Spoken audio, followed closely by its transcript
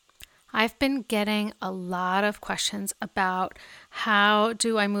I've been getting a lot of questions about how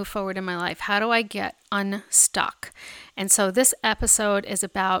do I move forward in my life? How do I get unstuck? And so this episode is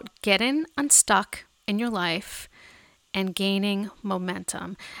about getting unstuck in your life and gaining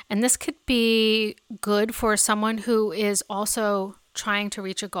momentum. And this could be good for someone who is also trying to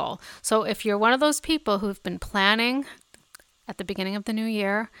reach a goal. So if you're one of those people who've been planning at the beginning of the new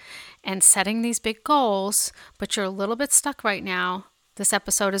year and setting these big goals, but you're a little bit stuck right now, this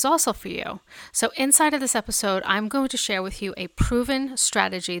episode is also for you. So inside of this episode, I'm going to share with you a proven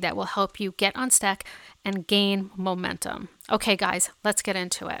strategy that will help you get unstuck and gain momentum. Okay, guys, let's get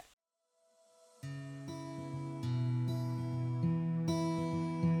into it.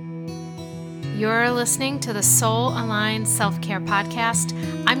 You're listening to the Soul Aligned Self-Care Podcast.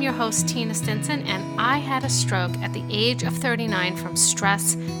 I'm your host, Tina Stinson, and I had a stroke at the age of 39 from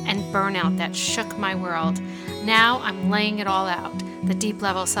stress and burnout that shook my world. Now I'm laying it all out, the deep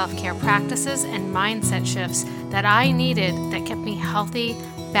level self-care practices and mindset shifts that I needed that kept me healthy,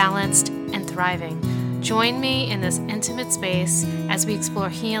 balanced, and thriving. Join me in this intimate space as we explore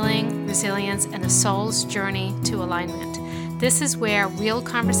healing, resilience, and the soul's journey to alignment. This is where real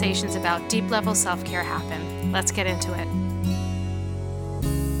conversations about deep-level self-care happen. Let's get into it.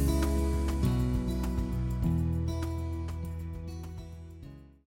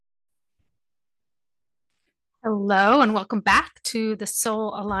 Hello, and welcome back to the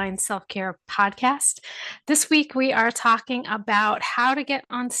Soul Aligned Self-Care Podcast. This week, we are talking about how to get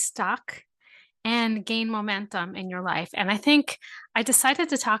unstuck and gain momentum in your life. And I think I decided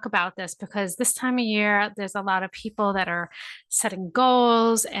to talk about this because this time of year, there's a lot of people that are setting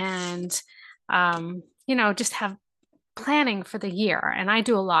goals and, just have planning for the year. And I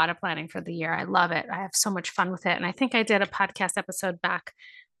do a lot of planning for the year. I love it. I have so much fun with it. And I think I did a podcast episode back,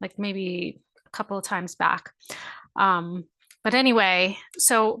 like maybe a couple of times back. But anyway,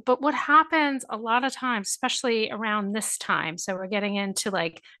 but what happens a lot of times, especially around this time, so we're getting into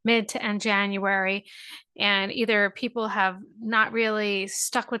like mid to end January, and either people have not really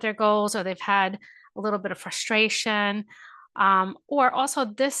stuck with their goals or they've had a little bit of frustration. Or also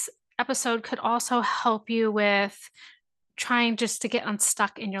this episode could also help you with trying just to get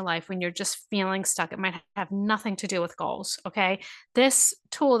unstuck in your life when you're just feeling stuck. It might have nothing to do with goals. Okay. This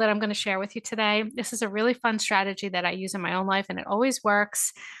tool that I'm going to share with you today, this is a really fun strategy that I use in my own life and it always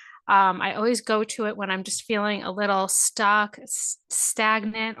works. I always go to it when I'm just feeling a little stuck,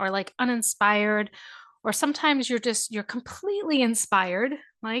 stagnant, or like uninspired. Or sometimes you're completely inspired,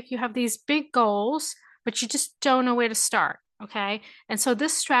 like you have these big goals, but you just don't know where to start. Okay. And so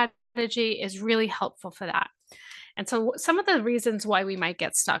this strategy is really helpful for that. And so some of the reasons why we might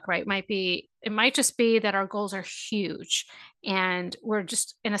get stuck, right, it might just be that our goals are huge and we're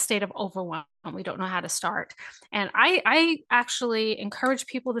just in a state of overwhelm. We don't know how to start. And I actually encourage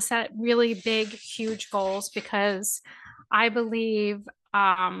people to set really big, huge goals because I believe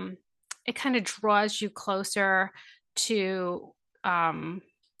it kind of draws you closer to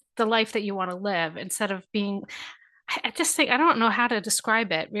the life that you want to live instead of being. I just think I don't know how to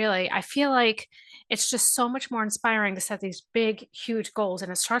describe it really. I feel like it's just so much more inspiring to set these big, huge goals,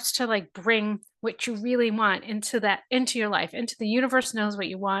 and it starts to like bring what you really want into your life, into the universe knows what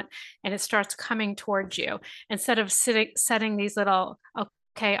you want, and it starts coming towards you instead of setting these little,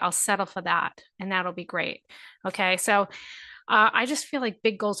 okay, I'll settle for that, and that'll be great. Okay, so I just feel like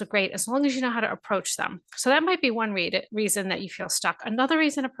big goals are great as long as you know how to approach them. So that might be one reason that you feel stuck. Another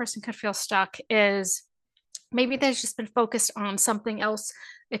reason a person could feel stuck is maybe they've just been focused on something else.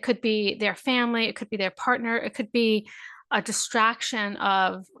 It could be their family, it could be their partner, it could be a distraction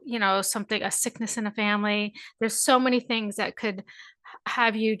of, something, a sickness in a family. There's so many things that could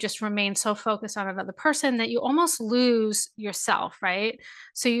have you just remain so focused on another person that you almost lose yourself, right?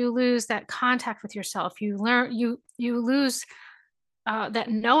 So you lose that contact with yourself. You lose that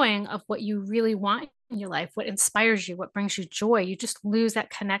knowing of what you really want in your life, what inspires you, what brings you joy. You just lose that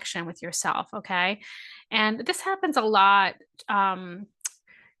connection with yourself. Okay. And this happens a lot,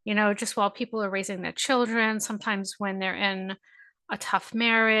 just while people are raising their children, sometimes when they're in a tough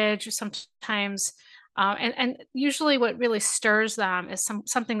marriage, or sometimes, and usually what really stirs them is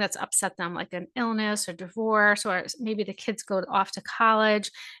something that's upset them, like an illness or divorce, or maybe the kids go off to college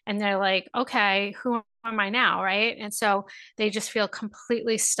and they're like, okay, who am I now? Right. And so they just feel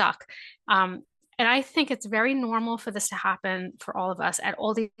completely stuck. And I think it's very normal for this to happen for all of us at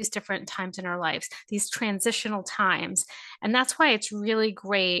all these different times in our lives, these transitional times. And that's why it's really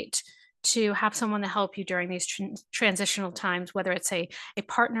great to have someone to help you during these transitional times, whether it's a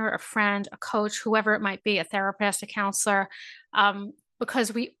partner, a friend, a coach, whoever it might be, a therapist, a counselor.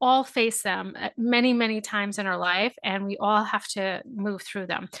 because we all face them many, many times in our life, and we all have to move through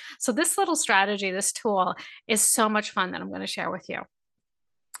them. So this little strategy, this tool is so much fun that I'm going to share with you.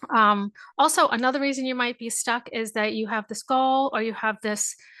 Also, another reason you might be stuck is that you have this goal, or you have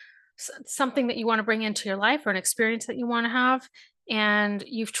this something that you want to bring into your life, or an experience that you want to have, and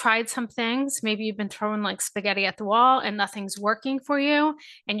you've tried some things. Maybe you've been throwing like spaghetti at the wall and nothing's working for you,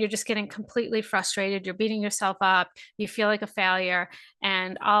 and you're just getting completely frustrated. You're beating yourself up. You feel like a failure.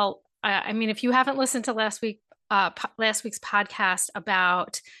 And I mean, if you haven't listened to last week's podcast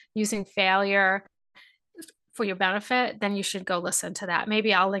about using failure for your benefit, then you should go listen to that.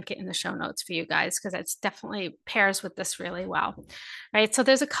 Maybe I'll link it in the show notes for you guys, because it's definitely pairs with this really well. Right. So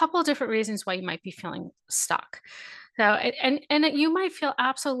there's a couple of different reasons why you might be feeling stuck. So, and you might feel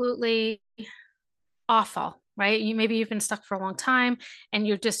absolutely awful, right? You maybe you've been stuck for a long time, and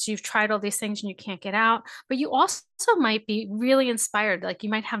you've tried all these things and you can't get out, but you also might be really inspired. Like you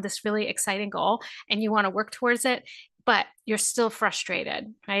might have this really exciting goal and you want to work towards it, but you're still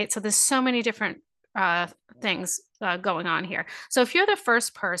frustrated, right? So there's so many different uh, things going on here. So if you're the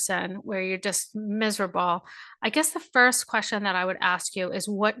first person where you're just miserable, I guess the first question that I would ask you is,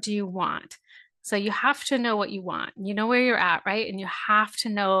 what do you want? So you have to know what you want. You know where you're at, right? And you have to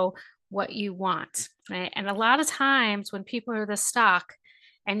know what you want, right? And a lot of times when people are this stuck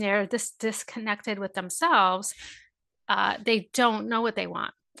and they're this disconnected with themselves, they don't know what they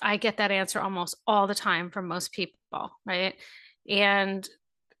want. I get that answer almost all the time from most people, right? And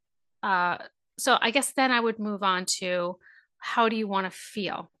uh, so I guess then I would move on to, how do you want to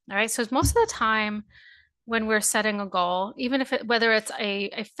feel? All right. So most of the time when we're setting a goal, even if whether it's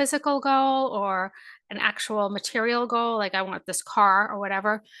a physical goal or an actual material goal, like I want this car or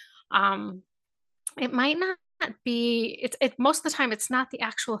whatever, um, it might not be, most of the time, it's not the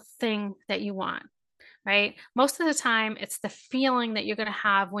actual thing that you want, right? Most of the time, it's the feeling that you're going to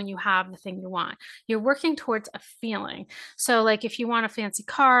have when you have the thing you want. You're working towards a feeling. So, like if you want a fancy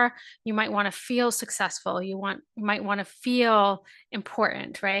car, you might want to feel successful. You might want to feel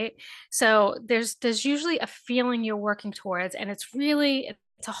important, right? So there's usually a feeling you're working towards, and it's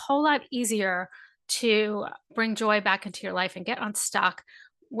a whole lot easier to bring joy back into your life and get unstuck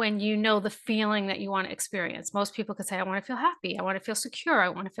when you know the feeling that you want to experience. Most people could say, I want to feel happy, I want to feel secure, I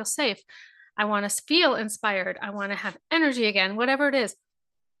want to feel safe, I want to feel inspired, I want to have energy again, whatever it is.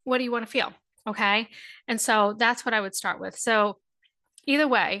 What do you want to feel? Okay. And so that's what I would start with. So either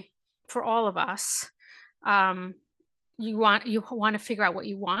way, for all of us, um, you want to figure out what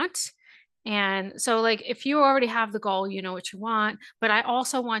you want. And so like if you already have the goal, you know what you want, but I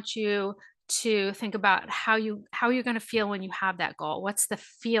also want you to think about how you're going to feel when you have that goal. What's the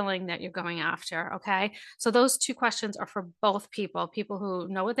feeling that you're going after? Okay. So those two questions are for both people who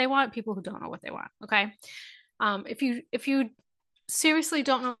know what they want, people who don't know what they want. Okay. If you seriously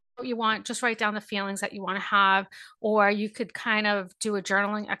don't know what you want, just write down the feelings that you want to have, or you could kind of do a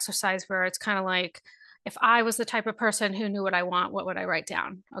journaling exercise where it's kind of like, if I was the type of person who knew what I want, what would I write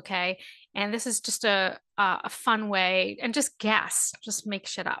down? Okay. And this is just a fun way, and just guess, just make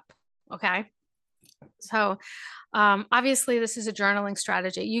shit up. Okay. So obviously this is a journaling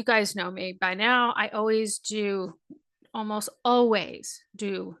strategy. You guys know me by now. I almost always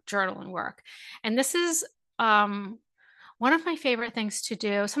do journaling work. And this is one of my favorite things to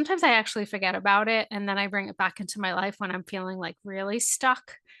do. Sometimes I actually forget about it, and then I bring it back into my life when I'm feeling like really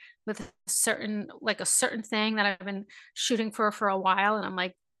stuck with a certain thing that I've been shooting for a while. And I'm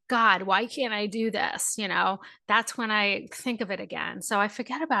like, God, why can't I do this? That's when I think of it again. So I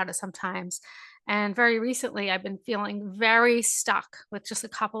forget about it sometimes. And very recently, I've been feeling very stuck with just a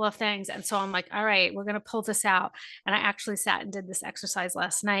couple of things. And so I'm like, all right, we're going to pull this out. And I actually sat and did this exercise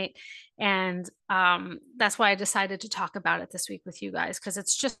last night. And that's why I decided to talk about it this week with you guys, because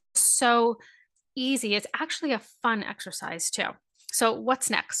it's just so easy. It's actually a fun exercise too. So what's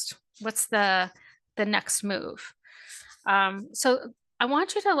next? What's the next move? So I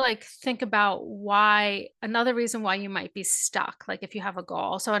want you to like think about another reason why you might be stuck, like if you have a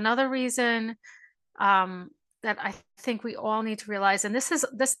goal. So another reason um, that I think we all need to realize, and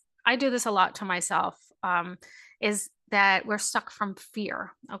I do this a lot to myself, is that we're stuck from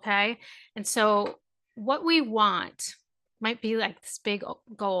fear. Okay. And so what we want might be like this big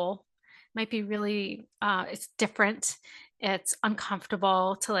goal, might be really, it's different. It's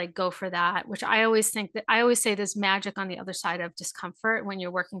uncomfortable to like go for that, which I always say there's magic on the other side of discomfort. When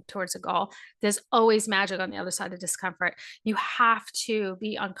you're working towards a goal, there's always magic on the other side of discomfort. You have to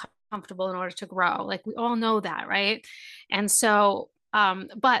be uncomfortable in order to grow. Like we all know that, right? And so,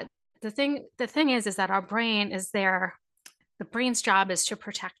 but the thing is that our brain is there. The brain's job is to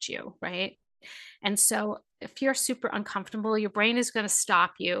protect you, right? And so if you're super uncomfortable, your brain is going to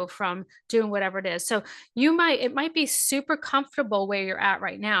stop you from doing whatever it is. So it might be super comfortable where you're at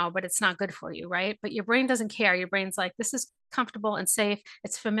right now, but it's not good for you, right? But your brain doesn't care. Your brain's like, this is comfortable and safe.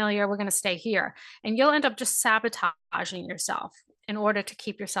 It's familiar. We're going to stay here. And you'll end up just sabotaging yourself in order to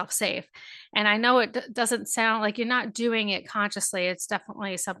keep yourself safe. And I know it doesn't sound like you're not doing it consciously. It's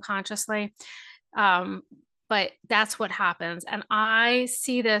definitely subconsciously. Um, but that's what happens. And I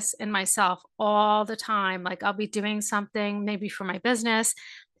see this in myself all the time. Like I'll be doing something maybe for my business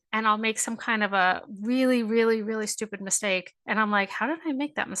and I'll make some kind of a really, really, really stupid mistake. And I'm like, how did I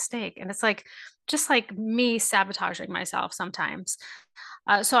make that mistake? And it's like, just like me sabotaging myself sometimes.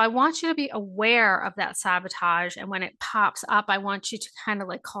 So I want you to be aware of that sabotage. And when it pops up, I want you to kind of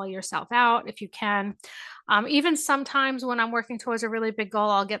like call yourself out if you can. Even sometimes when I'm working towards a really big goal,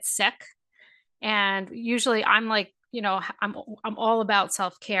 I'll get sick. And usually I'm like, I'm all about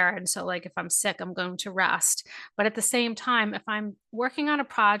self-care. And so like if I'm sick, I'm going to rest. But at the same time, if I'm working on a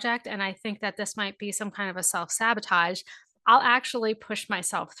project and I think that this might be some kind of a self-sabotage, I'll actually push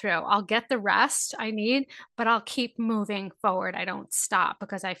myself through. I'll get the rest I need, but I'll keep moving forward. I don't stop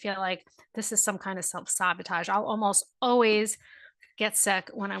because I feel like this is some kind of self-sabotage. I'll almost always get sick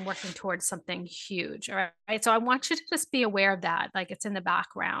when I'm working towards something huge. All right. So I want you to just be aware of that. Like it's in the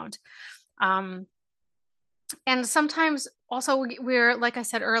background. Um, and sometimes also we're, like I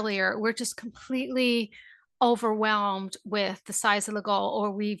said earlier, we're just completely overwhelmed with the size of the goal, or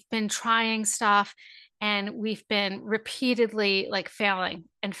we've been trying stuff and we've been repeatedly like failing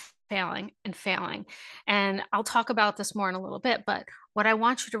and failing and failing. And I'll talk about this more in a little bit, but what I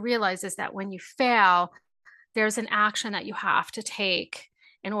want you to realize is that when you fail, there's an action that you have to take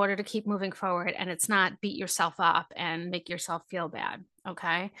in order to keep moving forward. And it's not beat yourself up and make yourself feel bad.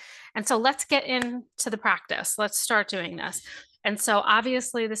 Okay. And so let's get into the practice. Let's start doing this. And so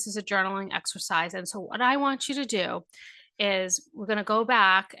obviously, this is a journaling exercise. And so, what I want you to do is we're going to go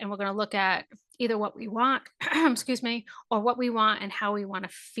back and we're going to look at either what we want, excuse me, or what we want and how we want to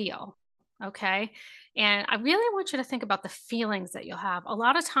feel. Okay. And I really want you to think about the feelings that you'll have. A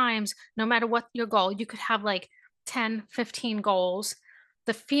lot of times, no matter what your goal, you could have like 10, 15 goals.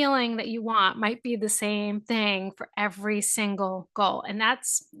 The feeling that you want might be the same thing for every single goal. And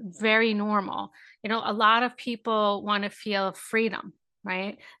that's very normal. A lot of people want to feel freedom,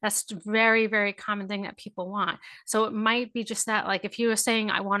 right? That's a very, very common thing that people want. So it might be just that, like if you were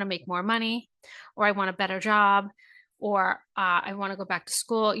saying, I want to make more money, or I want a better job, or I want to go back to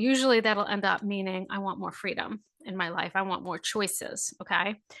school, usually that'll end up meaning I want more freedom in my life. I want more choices.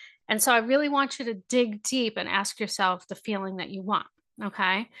 Okay. And so I really want you to dig deep and ask yourself the feeling that you want.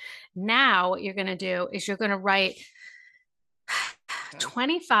 Okay. Now, what you're going to do is you're going to write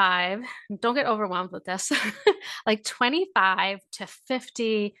 25, don't get overwhelmed with this, like 25 to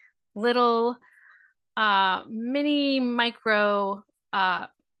 50 little mini micro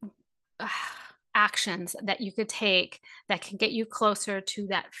actions that you could take that can get you closer to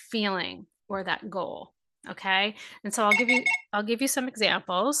that feeling or that goal. Okay. And so I'll give you some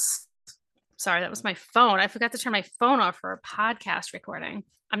examples. Sorry, that was my phone. I forgot to turn my phone off for a podcast recording.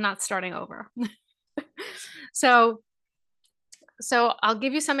 I'm not starting over. So I'll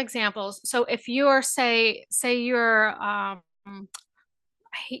give you some examples. So if you're say you're I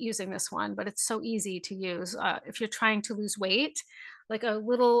hate using this one, but it's so easy to use. If you're trying to lose weight, like a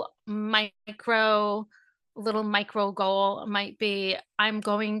little micro goal might be, I'm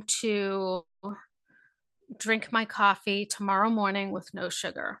going to drink my coffee tomorrow morning with no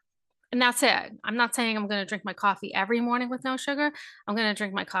sugar. And that's it. I'm not saying I'm going to drink my coffee every morning with no sugar. I'm going to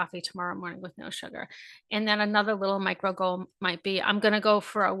drink my coffee tomorrow morning with no sugar. And then another little micro goal might be, I'm going to go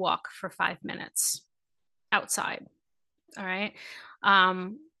for a walk for 5 minutes outside. All right.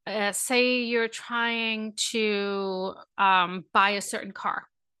 Say you're trying to buy a certain car.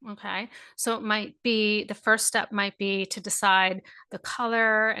 Okay. So it might be the first step might be to decide the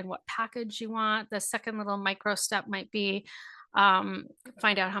color and what package you want. The second little micro step might be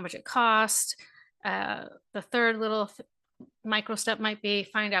find out how much it costs. The third little micro step might be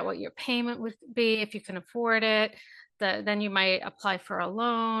find out what your payment would be if you can afford it. Then you might apply for a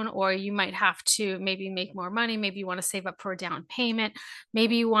loan, or you might have to maybe make more money. Maybe you want to save up for a down payment.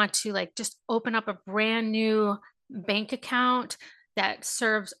 Maybe you want to like just open up a brand new bank account that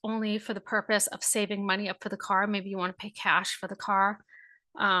serves only for the purpose of saving money up for the car. Maybe you want to pay cash for the car.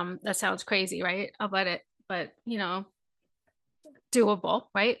 That sounds crazy, right? But doable,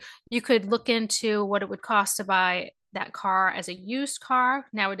 right? You could look into what it would cost to buy that car as a used car.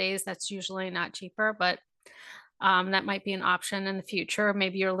 Nowadays, that's usually not cheaper, but That might be an option in the future.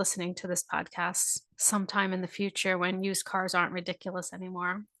 Maybe you're listening to this podcast sometime in the future when used cars aren't ridiculous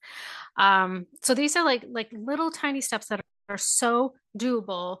anymore. So these are like little tiny steps that are so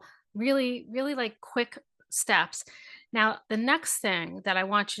doable, really, really like quick steps. Now, the next thing that I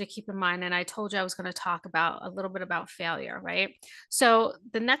want you to keep in mind, and I told you I was going to talk about a little bit about failure, right? So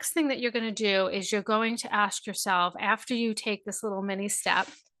the next thing that you're going to do is you're going to ask yourself after you take this little mini step.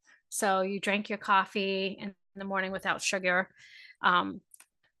 So you drank your coffee in the morning without sugar. Um,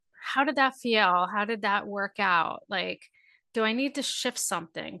 how did that feel? How did that work out? Like, do I need to shift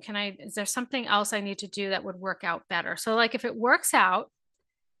something? Is there something else I need to do that would work out better? So, like, if it works out,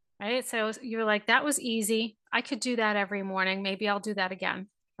 right? So you're like, that was easy. I could do that every morning. Maybe I'll do that again,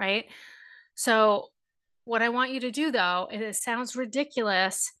 right? So, what I want you to do though, it sounds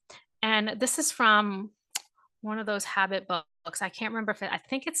ridiculous. And this is from one of those habit books. I can't remember I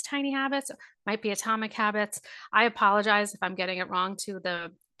think it's Tiny Habits, might be Atomic Habits. I apologize if I'm getting it wrong to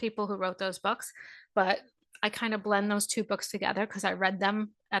the people who wrote those books, but I kind of blend those two books together because I read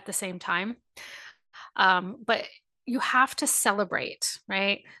them at the same time. But you have to celebrate,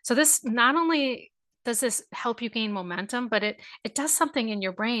 right? So this not only does this help you gain momentum, but it does something in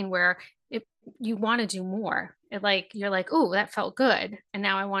your brain where it you want to do more. You're like, oh, that felt good, and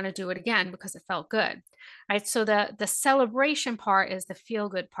now I want to do it again because it felt good, right? So the celebration part is the feel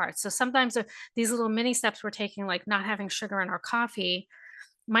good part. So sometimes these little mini steps we're taking, like not having sugar in our coffee,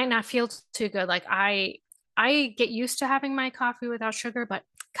 might not feel too good. Like I get used to having my coffee without sugar, but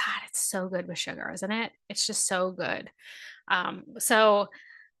God, it's so good with sugar, isn't it? It's just so good. So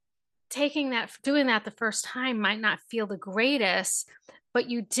doing that the first time might not feel the greatest, but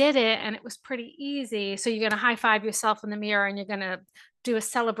you did it and it was pretty easy. So you're going to high five yourself in the mirror and you're going to do a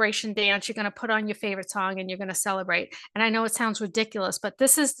celebration dance. You're going to put on your favorite song and you're going to celebrate. And I know it sounds ridiculous, but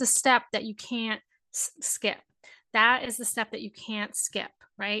this is the step that you can't skip. That is the step that you can't skip,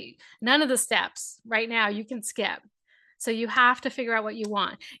 right? None of the steps right now you can skip. So you have to figure out what you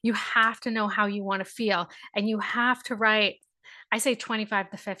want. You have to know how you want to feel. And you have to write, I say 25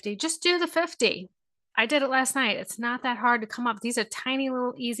 to 50. Just do the 50. I did it last night. It's not that hard to come up. These are tiny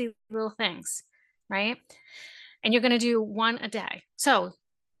little, easy little things, right? And you're going to do one a day. So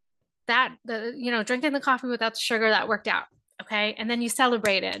drinking the coffee without the sugar, that worked out. Okay. And then you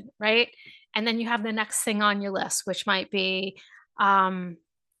celebrated, right? And then you have the next thing on your list, which might be,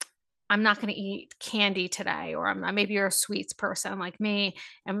 I'm not going to eat candy today, or maybe you're a sweets person like me.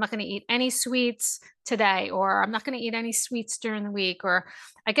 I'm not going to eat any sweets today, or I'm not going to eat any sweets during the week, or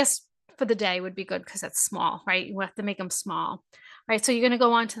I guess for the day would be good because it's small, right? You have to make them small, right? So you're going to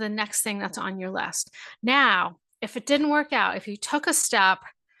go on to the next thing that's on your list. Now, if it didn't work out, if you took a step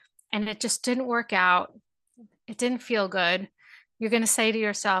and it just didn't work out, it didn't feel good, you're going to say to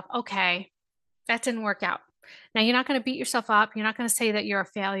yourself, okay, that didn't work out. Now, you're not going to beat yourself up. You're not going to say that you're a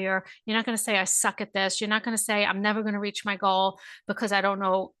failure. You're not going to say, I suck at this. You're not going to say, I'm never going to reach my goal because I don't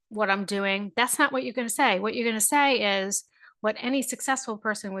know what I'm doing. That's not what you're going to say. What you're going to say is what any successful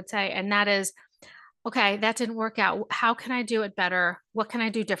person would say. And that is, okay, that didn't work out. How can I do it better? What can I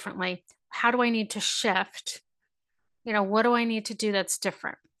do differently? How do I need to shift? What do I need to do that's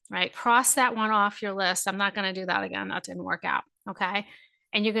different? Right? Cross that one off your list. I'm not going to do that again. That didn't work out. Okay.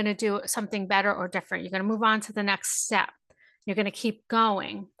 And you're going to do something better or different. You're going to move on to the next step. You're going to keep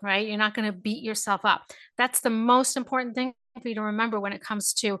going, right? You're not going to beat yourself up. That's the most important thing for you to remember when it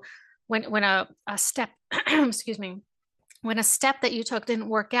comes to when a step, excuse me, when a step that you took didn't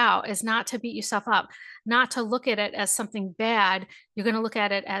work out, is not to beat yourself up, not to look at it as something bad. You're going to look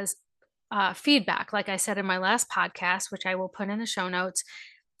at it as feedback. Like I said in my last podcast, which I will put in the show notes,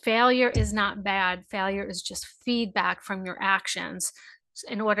 failure is not bad. Failure is just feedback from your actions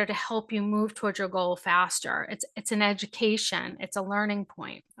in order to help you move towards your goal faster. It's an education. It's a learning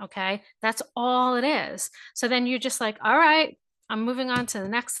point. Okay. That's all it is. So then you're just like, all right, I'm moving on to the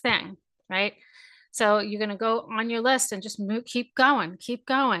next thing. Right. So you're going to go on your list and just keep going,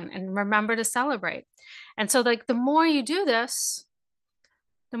 and remember to celebrate. And so like the more you do this,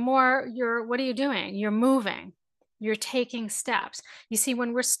 the more what are you doing? You're moving, you're taking steps. You see,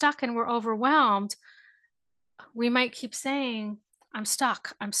 when we're stuck and we're overwhelmed, we might keep saying, I'm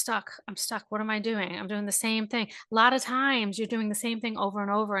stuck. What am I doing? I'm doing the same thing. A lot of times you're doing the same thing over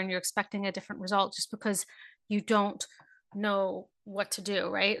and over and you're expecting a different result just because you don't know what to do,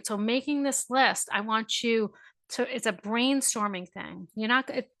 right? So making this list, I want you to, it's a brainstorming thing.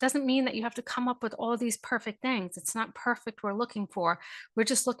 It doesn't mean that you have to come up with all these perfect things. It's not perfect we're looking for. We're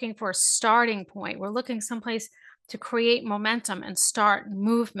just looking for a starting point. We're looking someplace to create momentum and start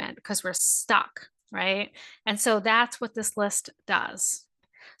movement because we're stuck, right? And so that's what this list does.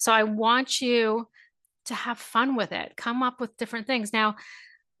 So I want you to have fun with it. Come up with different things. Now,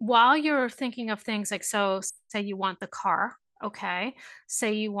 while you're thinking of things like, so say you want the car, okay?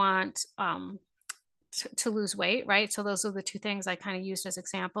 Say you want to lose weight, right? So those are the two things I kind of used as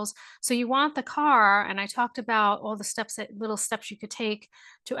examples. So you want the car, and I talked about all the steps that little steps you could take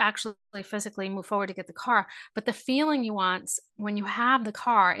to actually physically move forward to get the car. But the feeling you want when you have the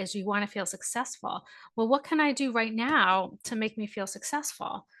car is you want to feel successful. Well, what can I do right now to make me feel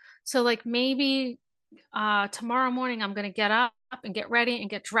successful? So like maybe tomorrow morning I'm going to get up and get ready and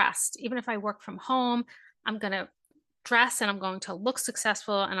get dressed. Even if I work from home, I'm going to dress and I'm going to look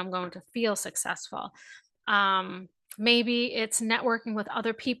successful and I'm going to feel successful. Um, Maybe it's networking with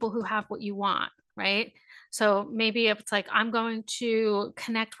other people who have what you want, right? So maybe if it's like, I'm going to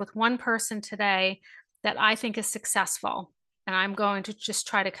connect with one person today that I think is successful, and I'm going to just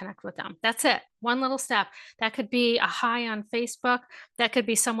try to connect with them. That's it. One little step. That could be a hi on Facebook. That could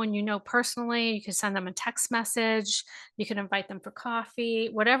be someone you know personally. You can send them a text message. You can invite them for coffee,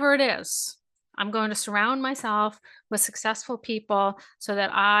 whatever it is. I'm going to surround myself with successful people so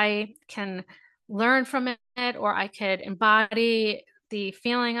that I can learn from it, or I could embody the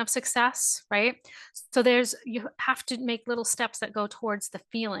feeling of success, right? So you have to make little steps that go towards the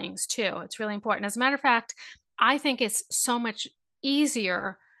feelings too. It's really important. As a matter of fact, I think it's so much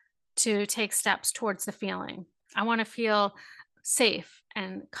easier to take steps towards the feeling. I want to feel safe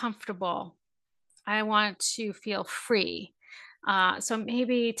and comfortable. I want to feel free. So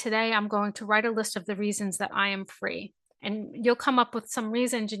maybe today I'm going to write a list of the reasons that I am free. And you'll come up with some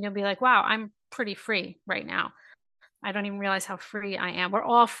reasons and you'll be like, wow, I'm pretty free right now. I don't even realize how free I am. We're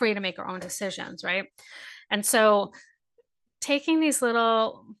all free to make our own decisions, right? And so taking these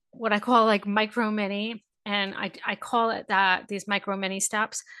little, what I call like micro mini, and I call it that, these micro mini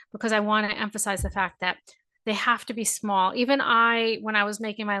steps, because I want to emphasize the fact that they have to be small. Even when I was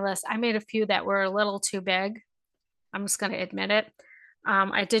making my list, I made a few that were a little too big. I'm just going to admit it.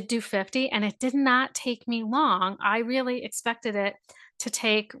 I did do 50 and it did not take me long. I really expected it to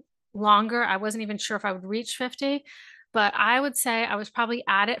take longer. I wasn't even sure if I would reach 50, but I would say I was probably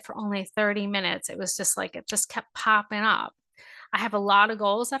at it for only 30 minutes. It was just like, it just kept popping up. I have a lot of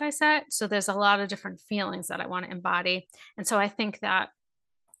goals that I set. So there's a lot of different feelings that I want to embody. And so I think that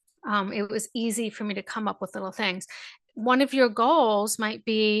it was easy for me to come up with little things. One of your goals might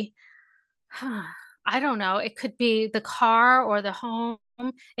be, I don't know, it could be the car or the home.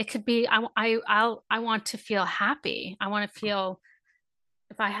 It could be, I want to feel happy. I want to feel,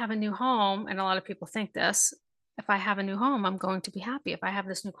 if I have a new home, and a lot of people think this, if I have a new home, I'm going to be happy. If I have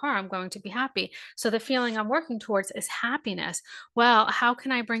this new car, I'm going to be happy. So the feeling I'm working towards is happiness. Well, how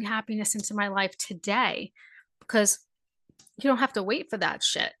can I bring happiness into my life today? Because you don't have to wait for that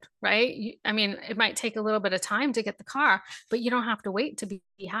shit, right? I mean, it might take a little bit of time to get the car, but you don't have to wait to be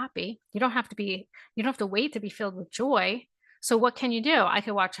happy. You don't have to wait to be filled with joy. So what can you do? I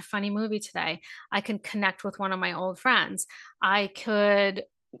could watch a funny movie today. I can connect with one of my old friends. I could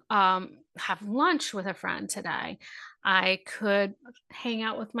have lunch with a friend today. I could hang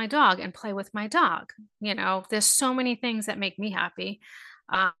out with my dog and play with my dog. There's so many things that make me happy.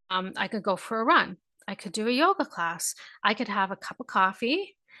 I could go for a run. I could do a yoga class. I could have a cup of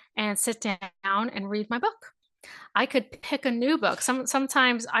coffee and sit down and read my book. I could pick a new book.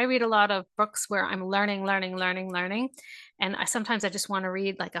 Sometimes I read a lot of books where I'm learning, learning, learning, learning. And sometimes I just want to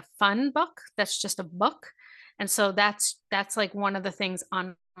read like a fun book that's just a book. And so that's like one of the things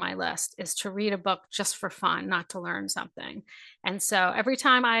on my list, is to read a book just for fun, not to learn something. And so every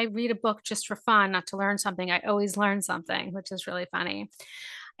time I read a book just for fun, not to learn something, I always learn something, which is really funny.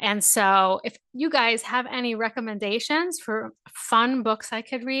 And so if you guys have any recommendations for fun books I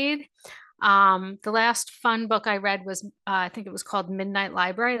could read, the last fun book I read was, I think it was called Midnight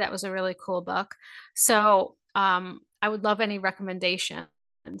Library. That was a really cool book. So I would love any recommendations.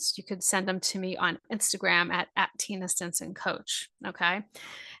 You could send them to me on Instagram at Tina Stinson Coach. Okay.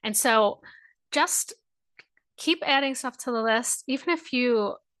 And so just keep adding stuff to the list, even if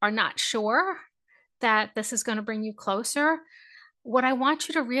you are not sure that this is going to bring you closer. What I want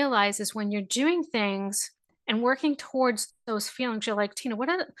you to realize is when you're doing things and working towards those feelings, you're like, Tina, what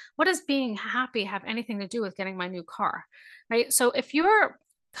does being happy have anything to do with getting my new car? Right. So if you're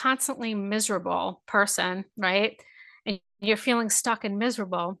constantly miserable person, right, and you're feeling stuck and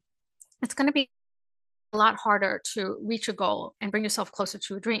miserable, it's going to be a lot harder to reach a goal and bring yourself closer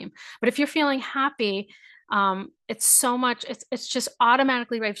to a dream. But if you're feeling happy, it's just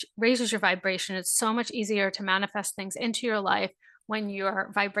automatically raises your vibration. It's so much easier to manifest things into your life when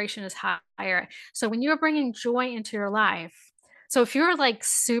your vibration is higher. So when you're bringing joy into your life, so if you're like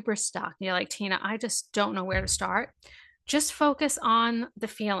super stuck, you're like, Tina, I just don't know where to start, just focus on the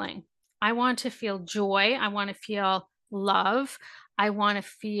feeling. I want to feel joy. I want to feel love. I want to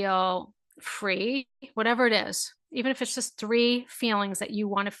feel free, whatever it is, even if it's just 3 feelings that you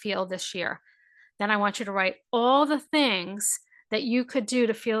want to feel this year. Then I want you to write all the things that you could do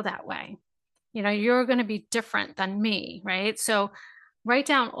to feel that way. You're going to be different than me, right? So write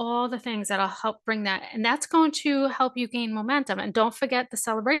down all the things that'll help bring that. And that's going to help you gain momentum. And don't forget the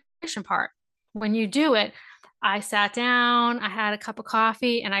celebration part. When you do it, I sat down, I had a cup of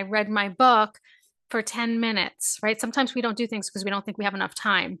coffee, and I read my book for 10 minutes, right? Sometimes we don't do things because we don't think we have enough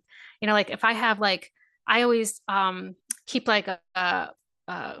time. Like if I have I always keep like a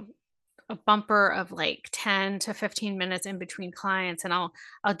bumper of like 10 to 15 minutes in between clients, and I'll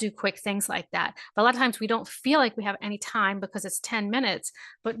do quick things like that. But a lot of times we don't feel like we have any time because it's 10 minutes,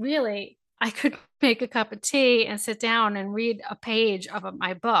 but really I could make a cup of tea and sit down and read a page of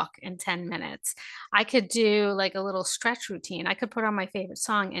my book in 10 minutes. I could do like a little stretch routine. I could put on my favorite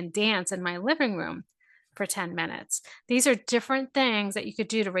song and dance in my living room for 10 minutes. These are different things that you could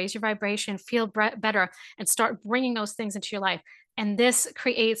do to raise your vibration, feel better, and start bringing those things into your life. And this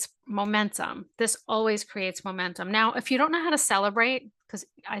creates momentum. This always creates momentum. Now, if you don't know how to celebrate, because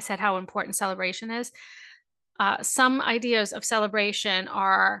I said how important celebration is, some ideas of celebration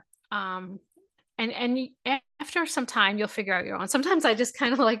are, and after some time, you'll figure out your own. Sometimes I just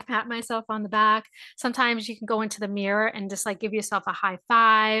kind of like pat myself on the back. Sometimes you can go into the mirror and just like give yourself a high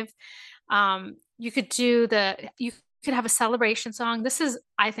five. You could you could have a celebration song. This is,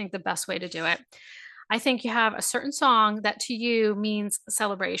 I think, the best way to do it. I think you have a certain song that to you means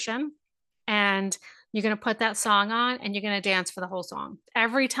celebration, and you're going to put that song on and you're going to dance for the whole song.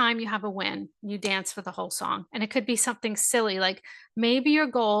 Every time you have a win, you dance for the whole song. And it could be something silly, like maybe your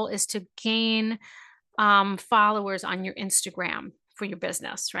goal is to gain followers on your Instagram for your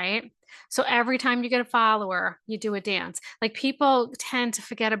business, right? So every time you get a follower, you do a dance. Like people tend to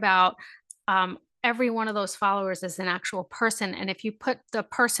forget about every one of those followers is an actual person. And if you put the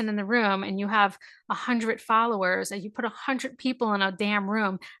person in the room and you have 100 followers and you put 100 people in a damn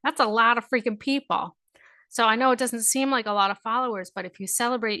room, that's a lot of freaking people. So I know it doesn't seem like a lot of followers, but if you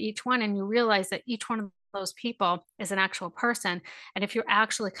celebrate each one and you realize that each one of those people is an actual person, and if you're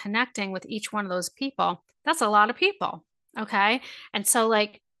actually connecting with each one of those people, that's a lot of people. Okay. And so,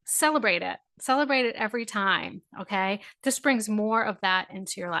 like, celebrate it every time. Okay. This brings more of that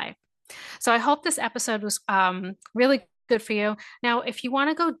into your life. So I hope this episode was really good for you. Now, if you want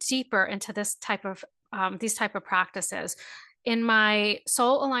to go deeper into these type of practices, in my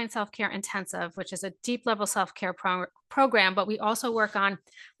Soul Aligned Self Care Intensive, which is a deep level self care program, but we also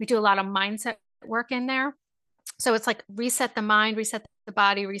we do a lot of mindset work in there. So it's like reset the mind, reset the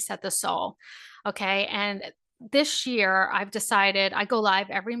body, reset the soul. Okay. And this year I've decided I go live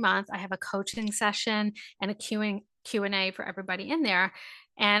every month. I have a coaching session and a Q&A for everybody in there.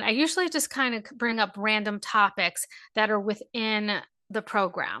 And I usually just kind of bring up random topics that are within the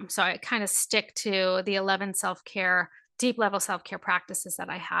program. So I kind of stick to the 11 deep level self-care practices that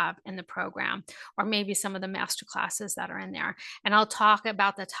I have in the program, or maybe some of the master classes that are in there. And I'll talk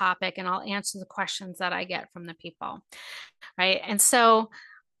about the topic and I'll answer the questions that I get from the people. Right. And so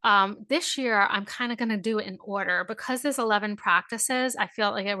this year, I'm kind of going to do it in order because there's 11 practices. I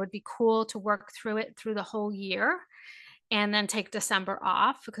felt like it would be cool to work through it through the whole year and then take December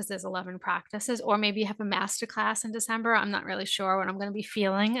off because there's 11 practices, or maybe have a master class in December. I'm not really sure what I'm going to be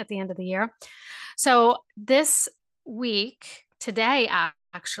feeling at the end of the year. So this week, today,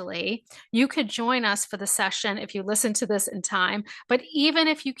 actually, you could join us for the session if you listen to this in time. But even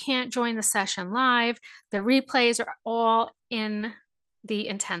if you can't join the session live, the replays are all in the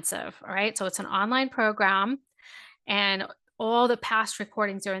intensive. All right. So it's an online program and all the past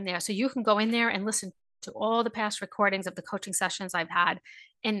recordings are in there. So you can go in there and listen to all the past recordings of the coaching sessions I've had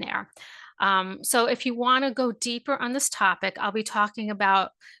in there. So if you want to go deeper on this topic, I'll be talking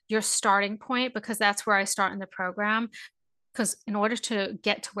about your starting point because that's where I start in the program. Because in order to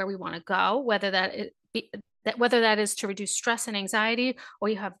get to where we want to go, whether that is to reduce stress and anxiety, or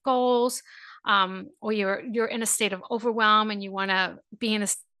you have goals, or you're in a state of overwhelm and you want to be in a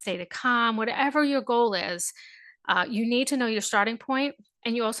state of calm, whatever your goal is, you need to know your starting point,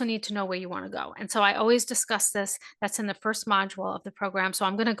 and you also need to know where you want to go. And so I always discuss this. That's in the first module of the program. So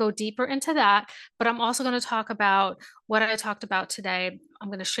I'm going to go deeper into that, but I'm also going to talk about what I talked about today. I'm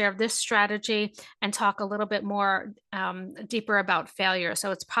going to share this strategy and talk a little bit more deeper about failure.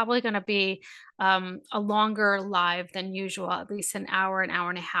 So it's probably going to be a longer live than usual, at least an hour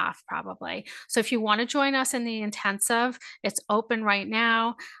and a half, probably. So if you want to join us in the intensive, it's open right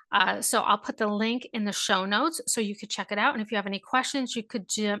now. So I'll put the link in the show notes so you could check it out. And if you have any questions, you could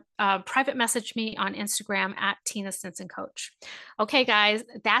private message me on Instagram at Tina Stinson Coach. Okay, guys,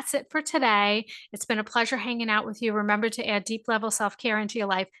 that's it for today. It's been a pleasure hanging out with you. Remember to add deep level self-care into your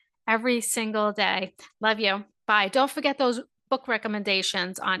life every single day. Love you. Bye. Don't forget those book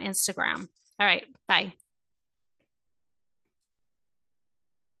recommendations on Instagram. All right. Bye.